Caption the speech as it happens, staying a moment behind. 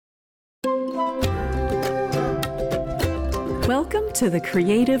Welcome to the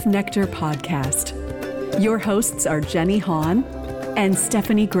Creative Nectar Podcast. Your hosts are Jenny Hahn and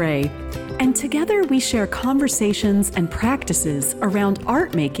Stephanie Gray, and together we share conversations and practices around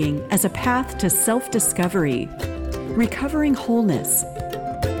art making as a path to self-discovery, recovering wholeness,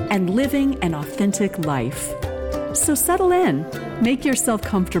 and living an authentic life. So settle in, make yourself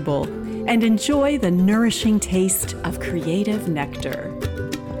comfortable, and enjoy the nourishing taste of creative nectar.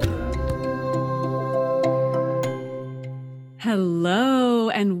 Hello,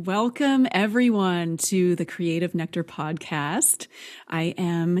 and welcome everyone to the Creative Nectar Podcast. I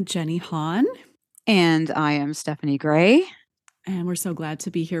am Jenny Hahn. And I am Stephanie Gray. And we're so glad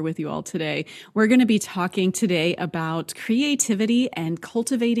to be here with you all today. We're going to be talking today about creativity and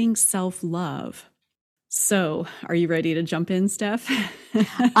cultivating self-love. So, are you ready to jump in, Steph?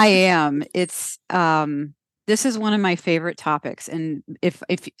 I am. It's this is one of my favorite topics, and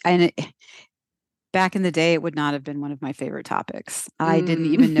back in the day, it would not have been one of my favorite topics. I didn't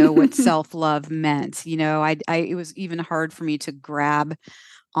even know what self-love meant. You know, it was even hard for me to grab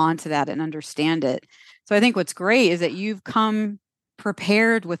onto that and understand it. So I think what's great is that you've come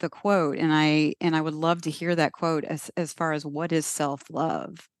prepared with a quote, and I would love to hear that quote as far as what is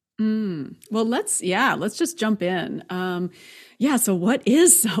self-love. Well, let's just jump in. So what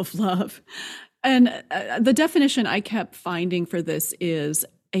is self-love? And the definition I kept finding for this is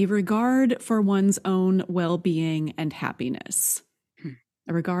a regard for one's own well-being and happiness.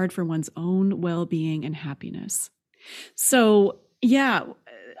 A regard for one's own well-being and happiness. So, yeah,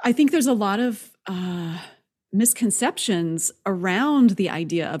 I think there's a lot of misconceptions around the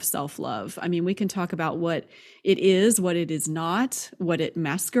idea of self-love. I mean, we can talk about what it is not, what it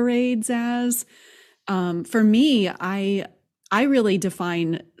masquerades as. For me, I really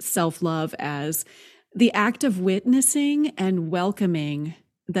define self-love as the act of witnessing and welcoming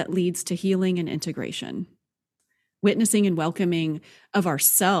that leads to healing and integration. Witnessing and welcoming of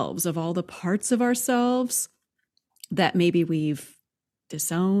ourselves, of all the parts of ourselves that maybe we've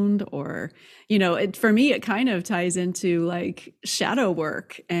disowned, or, for me, it kind of ties into like shadow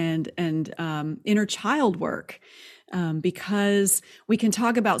work and inner child work, because we can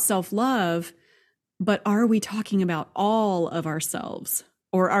talk about self-love, but are we talking about all of ourselves?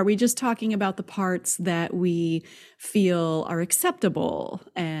 Or are we just talking about the parts that we feel are acceptable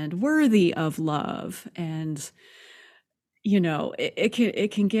and worthy of love? And,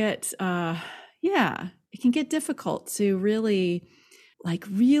 it can get, it can get difficult to really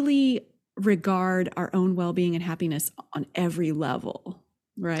regard our own well-being and happiness on every level,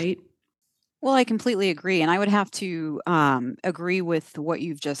 right? Well, I completely agree. And I would have to agree with what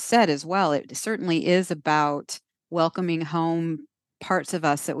you've just said as well. It certainly is about welcoming home parts of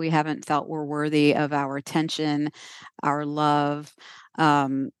us that we haven't felt were worthy of our attention, our love,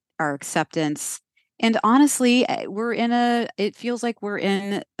 our acceptance. And honestly, it feels like we're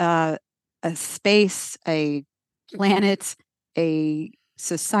in a space, a planet, a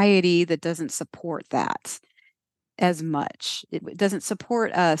society that doesn't support that as much. It doesn't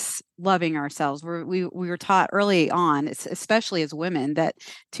support us loving ourselves. We were taught early on, especially as women, that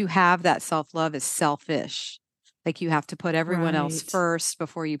to have that self-love is selfish. Like you have to put everyone else first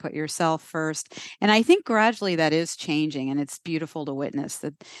before you put yourself first. And I think gradually that is changing, and it's beautiful to witness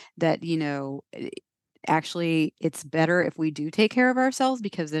that actually it's better if we do take care of ourselves,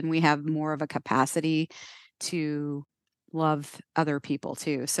 because then we have more of a capacity to love other people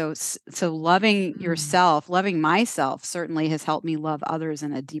too. So loving yourself, loving myself certainly has helped me love others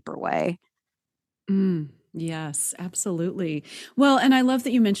in a deeper way. Yes, absolutely. Well, and I love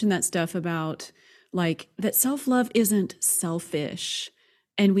that you mentioned that stuff about like that self-love isn't selfish.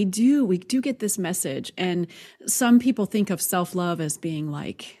 And we do get this message. And some people think of self-love as being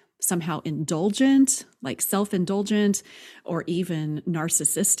like somehow indulgent, like self-indulgent, or even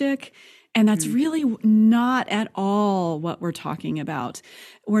narcissistic. And that's really not at all what we're talking about.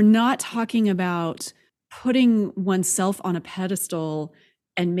 We're not talking about putting oneself on a pedestal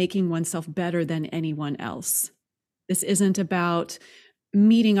and making oneself better than anyone else. This isn't about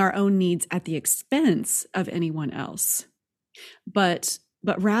meeting our own needs at the expense of anyone else, but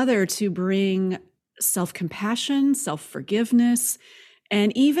rather to bring self-compassion, self-forgiveness,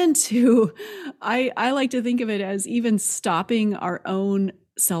 and even to, I like to think of it as even stopping our own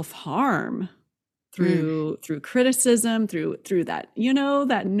self-harm through criticism, through that,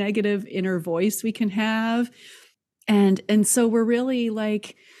 that negative inner voice we can have. And so we're really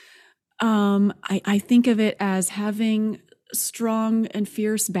like, I think of it as having strong and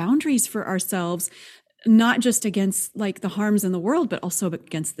fierce boundaries for ourselves, not just against like the harms in the world, but also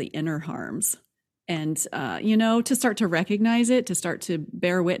against the inner harms. and to start to recognize it, to start to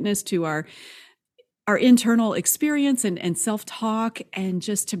bear witness to our internal experience and self-talk, and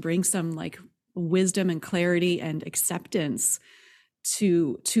just to bring some like wisdom and clarity and acceptance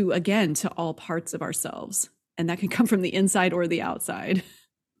to again, to all parts of ourselves. And that can come from the inside or the outside.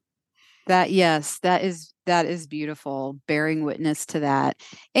 Yes, that is beautiful, bearing witness to that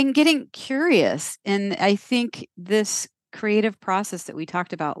and getting curious. And I think this creative process that we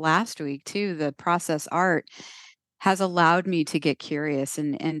talked about last week too, the process art, has allowed me to get curious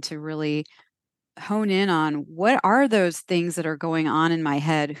and to really hone in on what are those things that are going on in my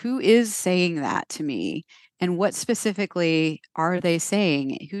head? Who is saying that to me? And what specifically are they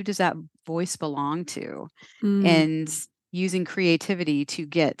saying? Who does that voice belong to? Mm, And using creativity to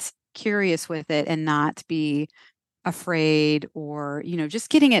get curious with it and not be afraid, or just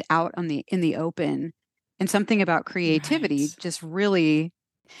getting it out on the in the open. And something about creativity right. just really,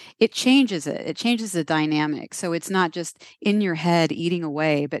 it changes the dynamic, so it's not just in your head eating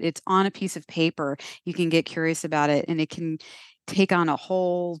away, but it's on a piece of paper. You can get curious about it and it can take on a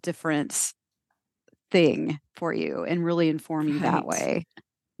whole different thing for you and really inform you that Right. way.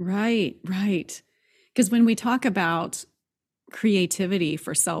 Right. Right. Because when we talk about creativity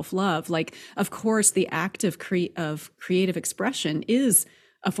for self-love, like, of course, the act of creative expression is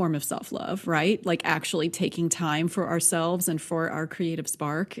a form of self-love, right? Like actually taking time for ourselves and for our creative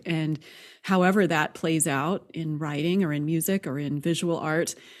spark, and however that plays out in writing or in music or in visual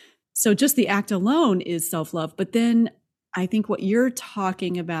art. So just the act alone is self-love. But then I think what you're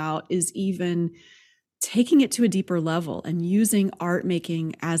talking about is even taking it to a deeper level and using art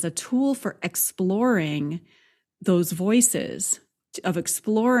making as a tool for exploring those voices, of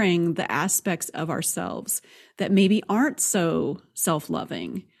exploring the aspects of ourselves that maybe aren't so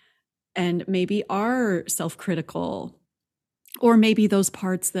self-loving and maybe are self-critical, or maybe those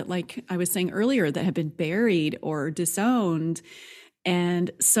parts that, like I was saying earlier, that have been buried or disowned.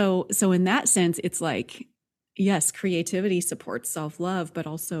 And so in that sense, it's like, yes, creativity supports self-love, but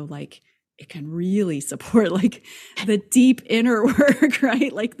also like it can really support like the deep inner work,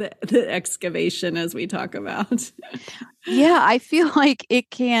 right? Like the excavation, as we talk about. Yeah, I feel like it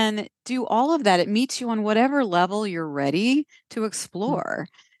can do all of that. It meets you on whatever level you're ready to explore.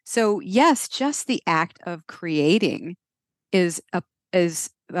 So, yes, just the act of creating is a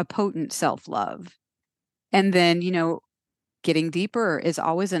potent self-love. And then, getting deeper is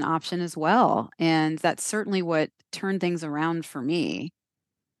always an option as well. And that's certainly what turned things around for me.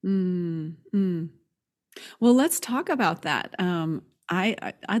 Mm, mm. Well, let's talk about that.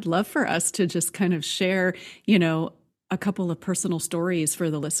 I'd love for us to just kind of share, a couple of personal stories for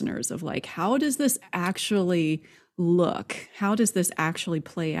the listeners of like, how does this actually look? How does this actually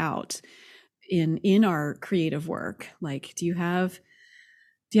play out in our creative work? Like, do you have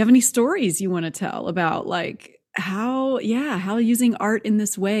any stories you want to tell about like how using art in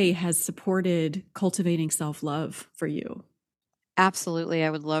this way has supported cultivating self-love for you? Absolutely. I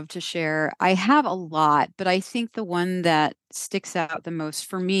would love to share. I have a lot, but I think the one that sticks out the most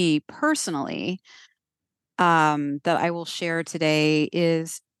for me personally, that I will share today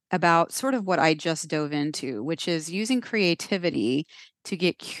is about sort of what I just dove into, which is using creativity to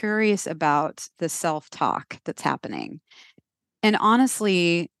get curious about the self talk that's happening. And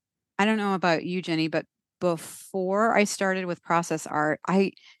honestly, I don't know about you, Jenny, but before I started with process art,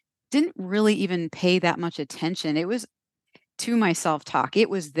 I didn't really even pay that much attention. It was to my self-talk. It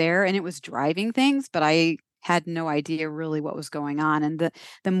was there and it was driving things, but I had no idea really what was going on. And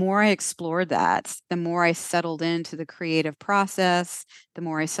the more I explored that, the more I settled into the creative process, the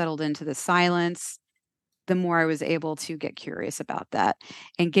more I settled into the silence, the more I was able to get curious about that,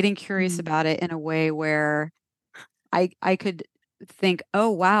 and getting curious Mm. about it in a way where I could think,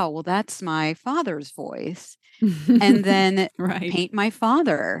 "Oh, wow, well, that's my father's voice." And then Right. paint my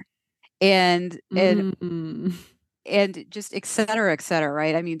father and and Mm. and just et cetera,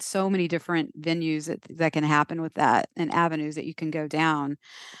 right? I mean, so many different venues that can happen with that and avenues that you can go down.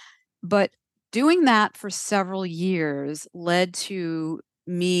 But doing that for several years led to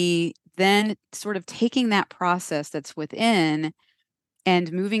me then sort of taking that process that's within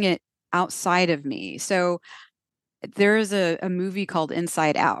and moving it outside of me. So there is a movie called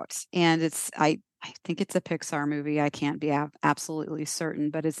Inside Out, and I think it's a Pixar movie. I can't be absolutely certain,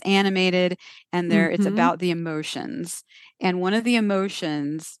 but it's animated, and it's Mhm. about the emotions. And one of the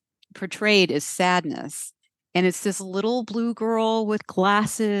emotions portrayed is sadness. And it's this little blue girl with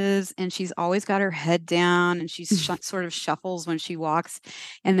glasses, and she's always got her head down, and she sort of shuffles when she walks.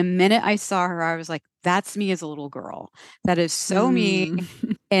 And the minute I saw her, I was like, that's me as a little girl. That is so me.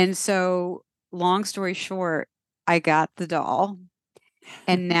 Mm. And so, long story short, I got the doll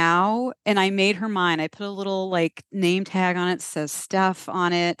And now, and I made her mine. I put a little like name tag on it, says Steph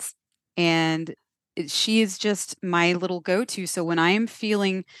on it. And she is just my little go-to. So when I am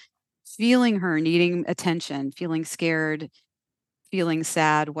feeling her needing attention, feeling scared, feeling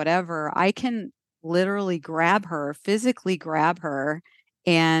sad, whatever, I can literally grab her, physically grab her,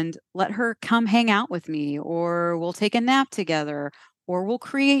 and let her come hang out with me, or we'll take a nap together, or we'll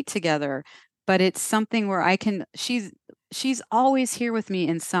create together. But it's something where she's always here with me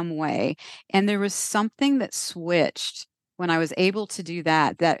in some way. And there was something that switched when I was able to do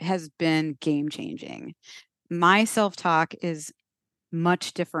that that has been game changing. My self-talk is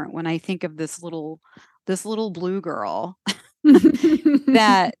much different when I think of this little blue girl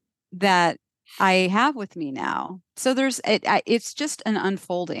that that I have with me now. So it's just an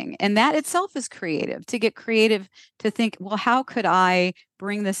unfolding, and that itself is creative. To get creative, to think, well, how could I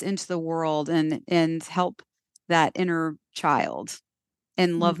bring this into the world and help that inner child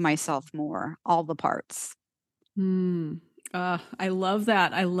and love myself more, all the parts. Mm. I love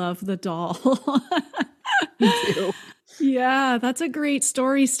that. I love the doll. Me too. Yeah, that's a great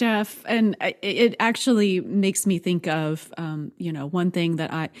story, Steph. And it actually makes me think of, one thing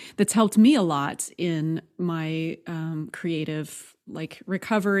that's helped me a lot in my creative like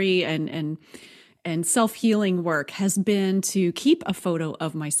recovery and self healing work has been to keep a photo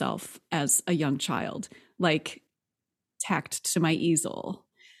of myself as a young child, like tacked to my easel,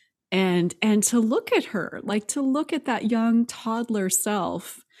 and to look at her, like to look at that young toddler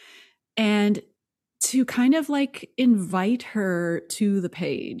self and to kind of like invite her to the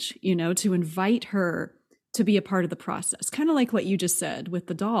page, to invite her to be a part of the process. Kind of like what you just said with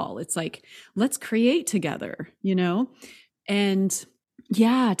the doll. It's like, let's create together. And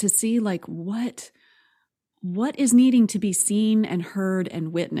yeah, to see like what is needing to be seen and heard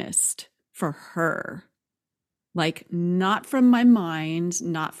and witnessed for her. Like not from my mind,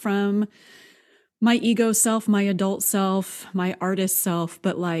 not from my ego self, my adult self, my artist self,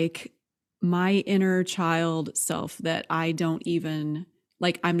 but like my inner child self that I don't even,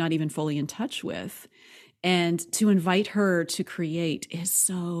 like, I'm not even fully in touch with. And to invite her to create is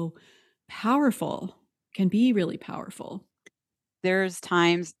so powerful, can be really powerful. There's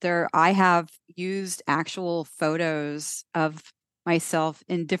times there I have used actual photos of myself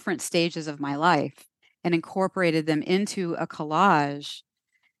in different stages of my life and incorporated them into a collage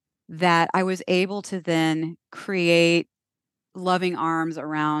that I was able to then create loving arms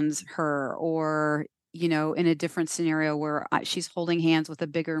around her, or in a different scenario where she's holding hands with a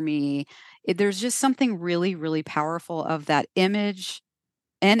bigger me. There's just something really, really powerful of that image,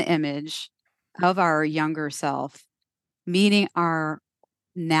 an image of our younger self meeting our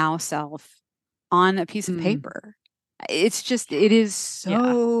now self on a piece of Mm, paper. It is yeah.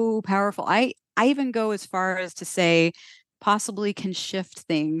 so powerful. I even go as far as to say possibly can shift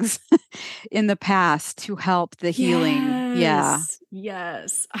things in the past to help the healing. Yeah. Yes.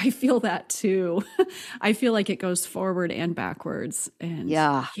 Yes. I feel that too. I feel like it goes forward and backwards. And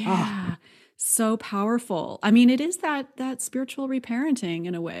Yeah. Oh, yeah, so powerful. I mean, it is that spiritual reparenting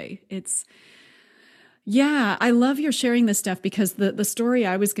in a way. It's yeah, I love your sharing this stuff because the story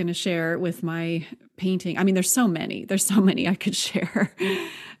I was going to share with my painting, I mean, there's so many. There's so many I could share.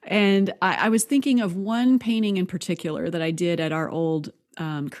 And I was thinking of one painting in particular that I did at our old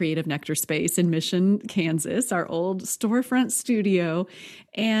Creative Nectar space in Mission, Kansas, our old storefront studio.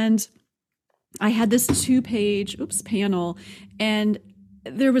 And I had this 2-page panel, and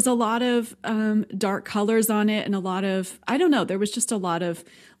there was a lot of dark colors on it, and a lot of, I don't know, there was just a lot of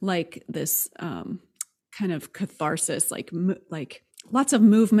like this kind of catharsis, like lots of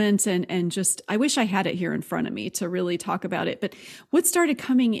movement, and just I wish I had it here in front of me to really talk about it. But what started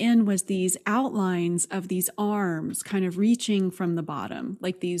coming in was these outlines of these arms kind of reaching from the bottom,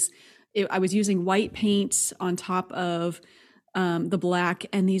 like these. I was using white paint on top of the black,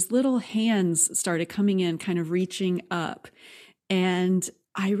 and these little hands started coming in, kind of reaching up. And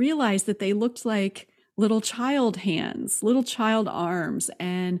I realized that they looked like little child hands, little child arms.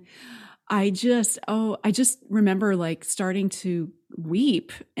 And I just remember like starting to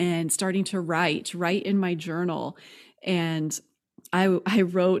weep and starting to write in my journal. And I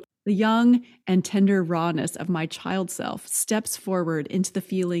wrote, the young and tender rawness of my child self steps forward into the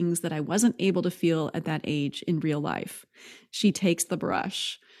feelings that I wasn't able to feel at that age in real life. She takes the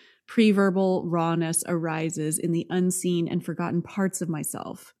brush. Preverbal rawness arises in the unseen and forgotten parts of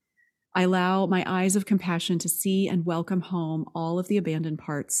myself. I allow my eyes of compassion to see and welcome home all of the abandoned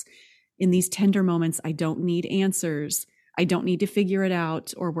parts. In these tender moments, I don't need answers. I don't need to figure it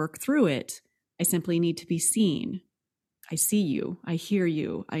out or work through it. I simply need to be seen. I see you. I hear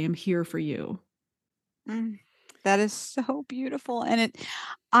you. I am here for you. Mm. That is so beautiful. And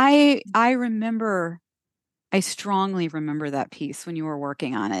I remember, I strongly remember that piece when you were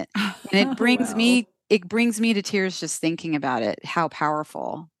working on it. And Well, it brings me to tears just thinking about it, how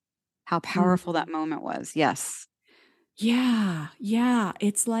powerful that mhm. moment was. Yes. Yeah, yeah.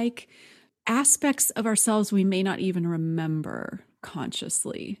 It's like aspects of ourselves we may not even remember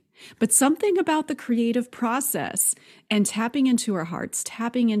consciously. But something about the creative process and tapping into our hearts,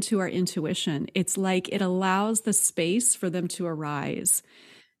 tapping into our intuition, it's like it allows the space for them to arise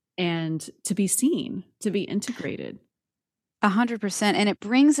and to be seen, to be integrated. 100%. And it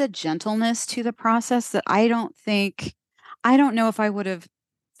brings a gentleness to the process that I don't know if I would have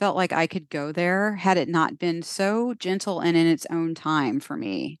felt like I could go there had it not been so gentle and in its own time for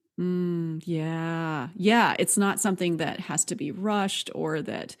me. Yeah. Yeah. It's not something that has to be rushed or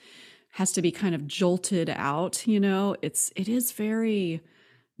that has to be kind of jolted out, you know. It is very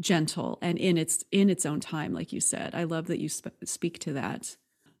gentle and in its own time, like you said. I love that you speak to that.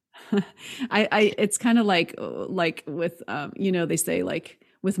 I it's kind of like with you know, they say like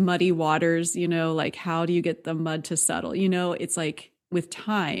with muddy waters, you know, like how do you get the mud to settle? You know, it's like with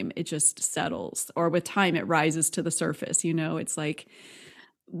time it just settles, or with time it rises to the surface, you know. It's like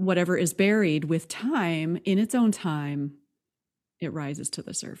whatever is buried with time, in its own time, it rises to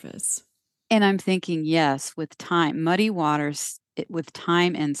the surface. And I'm thinking, yes, with time, muddy waters, with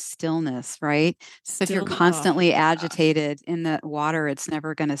time and stillness, right? So if you're Still, oh, constantly yeah. agitated in the water, it's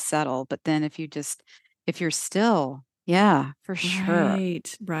never going to settle. But then if you're still, yeah, for sure.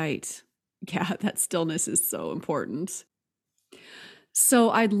 Right, right. Yeah, that stillness is so important. So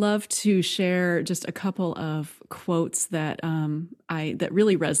I'd love to share just a couple of quotes that I that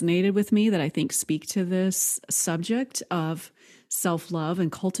really resonated with me that I think speak to this subject of self-love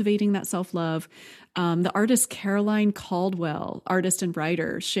and cultivating that self-love. The artist Caroline Caldwell, artist and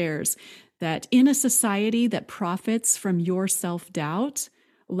writer, shares that in a society that profits from your self-doubt,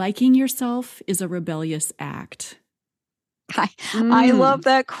 liking yourself is a rebellious act. I, I love Mm.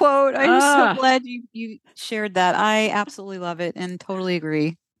 that quote. I'm so Ah, glad you shared that. I absolutely love it and totally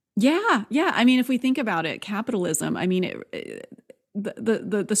agree. yeah, yeah. I mean, if we think about it, capitalism. I mean,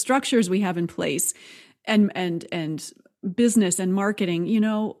 the structures we have in place, and business and marketing, you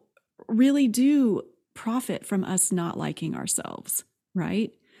know, really do profit from us not liking ourselves,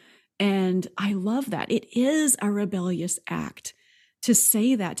 right? And I love that. It is a rebellious act to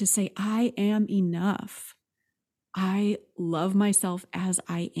say that, to say I am enough. I love myself as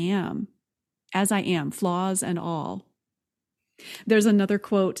I am, flaws and all. There's another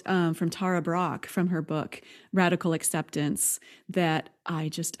quote from Tara Brach from her book, Radical Acceptance, that I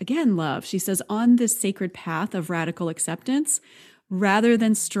just again love. She says, on this sacred path of radical acceptance, rather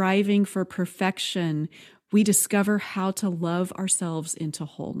than striving for perfection, we discover how to love ourselves into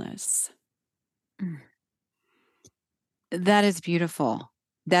wholeness. Mm. That is beautiful.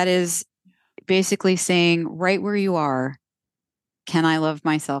 That is basically saying right where you are, can I love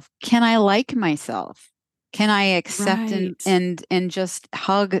myself? Can I like myself? Can I accept Right. and just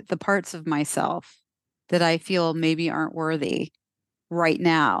hug the parts of myself that I feel maybe aren't worthy right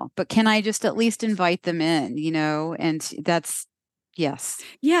now? But can I just at least invite them in, you know? And that's yes.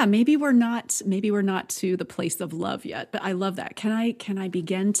 Yeah, maybe we're not to the place of love yet, but I love that. Can I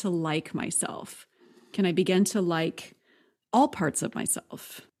begin to like myself? Can I begin to like all parts of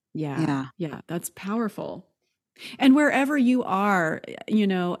myself? Yeah. Yeah. Yeah, that's powerful. And wherever you are, you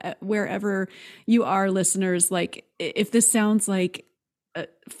know, wherever you are, listeners, like if this sounds like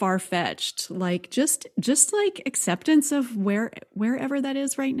far fetched, like just like acceptance of wherever that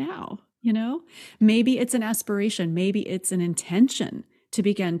is right now, you know, maybe it's an aspiration, maybe it's an intention to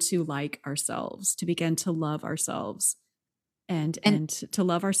begin to like ourselves, to begin to love ourselves, And and to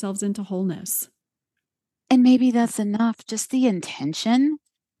love ourselves into wholeness. and maybe that's enough. Just the intention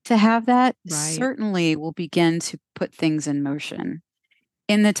to have that Right. certainly will begin to put things in motion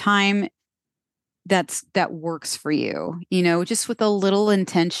in the time that works for you. You know, just with a little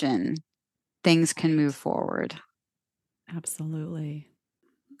intention, things can move Right. forward. Absolutely.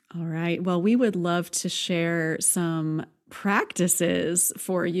 All right. Well, we would love to share some practices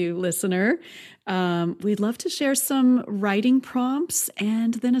for you, listener. We'd love to share some writing prompts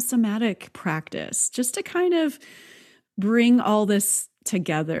and then a somatic practice just to kind of bring all this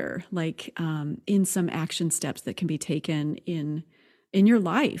together, like in some action steps that can be taken in your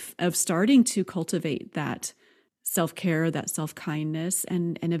life of starting to cultivate that self-care, that self-kindness,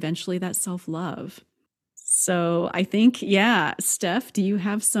 and eventually that self-love. So I think, yeah, Steph, do you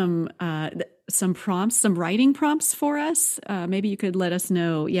have some prompts, some writing prompts for us? Maybe you could let us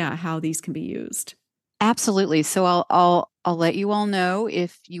know, yeah, how these can be used. Absolutely. So I'll let you all know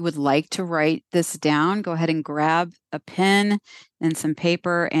if you would like to write this down. Go ahead and grab a pen and some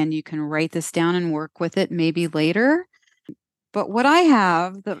paper, and you can write this down and work with it maybe later. But what I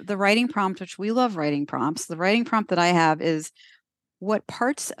have, the writing prompt, which we love writing prompts, the writing prompt that I have is, what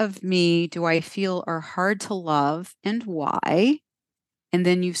parts of me do I feel are hard to love and why? And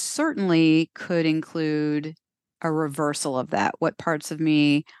then you certainly could include a reversal of that. What parts of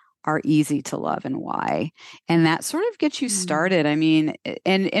me are easy to love and why? And that sort of gets you Mm. started. I mean,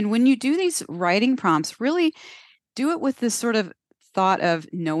 and when you do these writing prompts, really do it with this sort of thought of,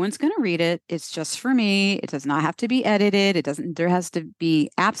 no one's going to read it. It's just for me. It does not have to be edited. It doesn't, there has to be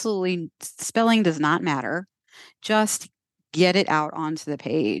absolutely, spelling does not matter. Just get it out onto the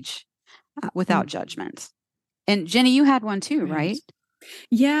page without Mm. judgment. And Jenny, you had one too, Right. right?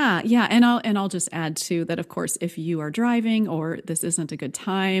 Yeah, yeah, and I'll just add too that of course if you are driving or this isn't a good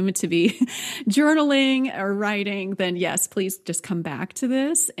time to be journaling or writing, then yes, please just come back to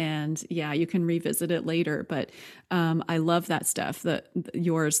this and yeah, you can revisit it later. But I love that stuff. The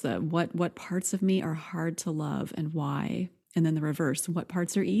what parts of me are hard to love and why, and then the reverse, what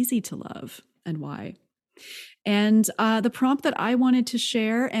parts are easy to love and why. And the prompt that I wanted to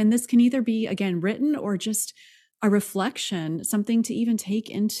share, and this can either be again written or just a reflection, something to even take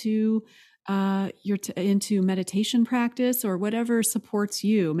into into meditation practice or whatever supports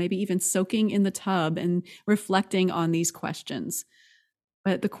you. Maybe even soaking in the tub and reflecting on these questions.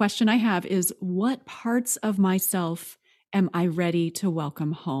 But the question I have is, what parts of myself am I ready to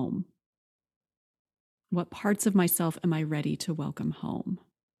welcome home? What parts of myself am I ready to welcome home?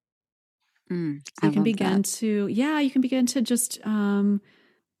 So I you can love that. begin to, yeah, you can begin to just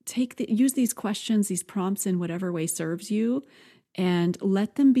use these questions, these prompts in whatever way serves you, and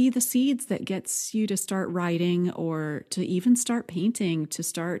let them be the seeds that gets you to start writing or to even start painting, to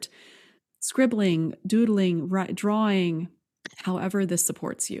start scribbling, doodling, drawing, however this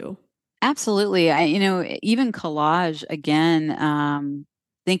supports you. Absolutely. Even collage again,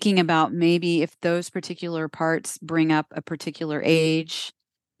 thinking about maybe if those particular parts bring up a particular age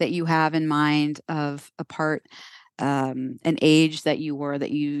that you have in mind of a part, an age that you were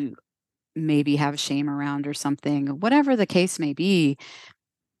that you maybe have shame around or something, whatever the case may be,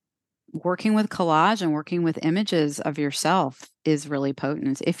 working with collage and working with images of yourself is really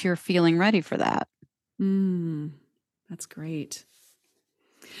potent if you're feeling ready for that. Mm, that's great.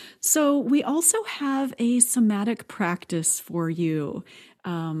 So, we also have a somatic practice for you.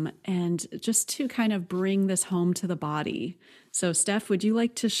 And just to kind of bring this home to the body. So, Steph, would you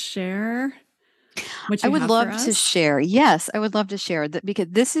like to share what I you would have for love to us? share. Yes, I would love to share that because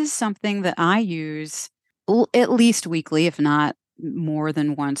this is something that I use at least weekly, if not more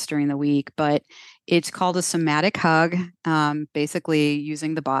than once during the week. But it's called a somatic hug, basically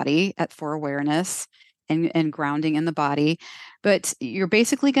using the body for awareness and grounding in the body. But you're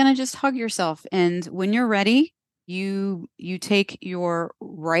basically going to just hug yourself. And when you're ready, you take your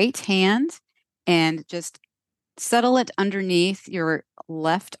right hand and just settle it underneath your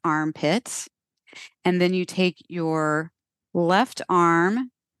left armpit, and then you take your left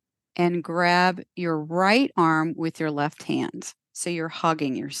arm and grab your right arm with your left hand. So you're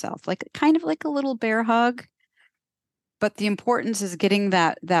hugging yourself, like kind of like a little bear hug. But the importance is getting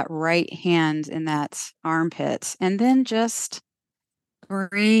that right hand in that armpit, and then just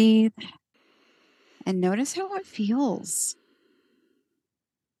breathe and notice how it feels.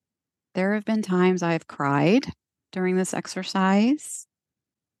 There have been times I've cried during this exercise,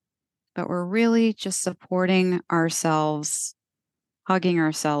 but we're really just supporting ourselves, hugging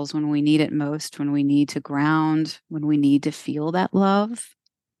ourselves when we need it most, when we need to ground, when we need to feel that love.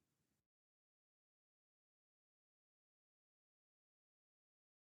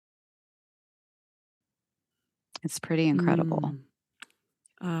 It's pretty incredible. Mm.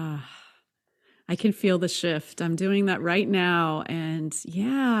 Ah, I can feel the shift. I'm doing that right now. And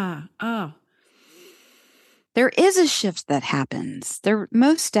yeah, oh, There is a shift that happens. There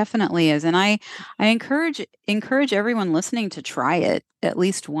most definitely is. And I encourage everyone listening to try it at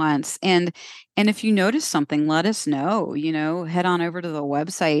least once. And if you notice something, let us know. Head on over to the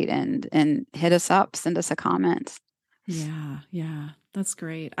website and hit us up, send us a comment. yeah, yeah, that's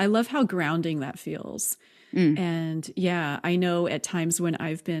great. I love how grounding that feels. Mm. And yeah, I know at times when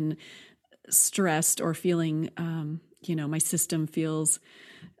I've been stressed or feeling, my system feels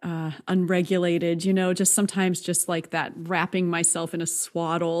unregulated, just sometimes just like that, wrapping myself in a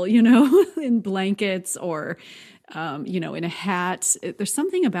swaddle, in blankets or, in a hat. There's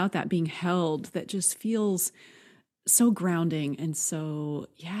something about that being held that just feels so grounding and so,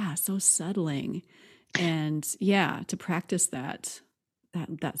 yeah, so settling. And yeah, to practice that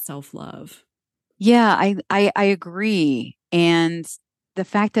self love. Yeah, I agree. And the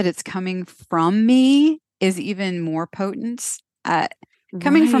fact that it's coming from me is even more potent.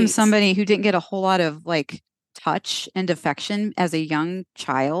 Coming from Right. somebody who didn't get a whole lot of like touch and affection as a young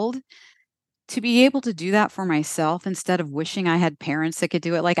child, to be able to do that for myself instead of wishing I had parents that could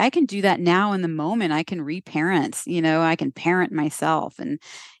do it. Like I can do that now in the moment. I can reparent, I can parent myself and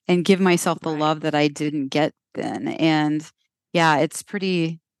give myself the Right. love that I didn't get then. And yeah, it's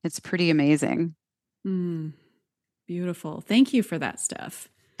pretty amazing. Mm, beautiful. Thank you for that, Steph.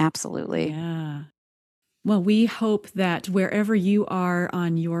 Absolutely. Yeah. Well, we hope that wherever you are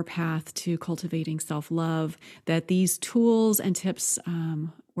on your path to cultivating self love, that these tools and tips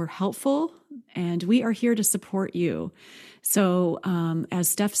were helpful, and we are here to support you. So, as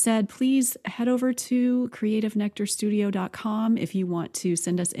Steph said, please head over to creativenectarstudio.com if you want to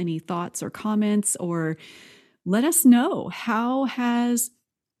send us any thoughts or comments, or let us know how has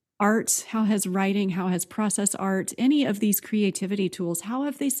art, how has writing, how has process art, any of these creativity tools, how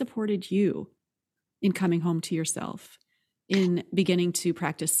have they supported you in coming home to yourself, in beginning to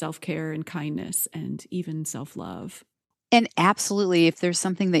practice self care and kindness and even self love. And absolutely, if there's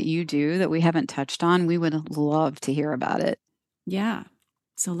something that you do that we haven't touched on, we would love to hear about it. Yeah.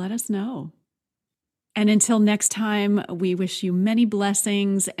 So let us know. And until next time, we wish you many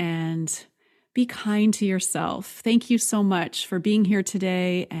blessings and be kind to yourself. Thank you so much for being here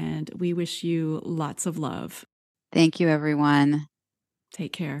today, and we wish you lots of love. Thank you, everyone.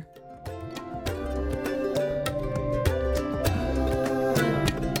 Take care.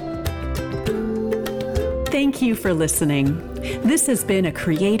 Thank you for listening. This has been a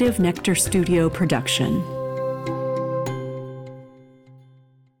Creative Nectar Studio production.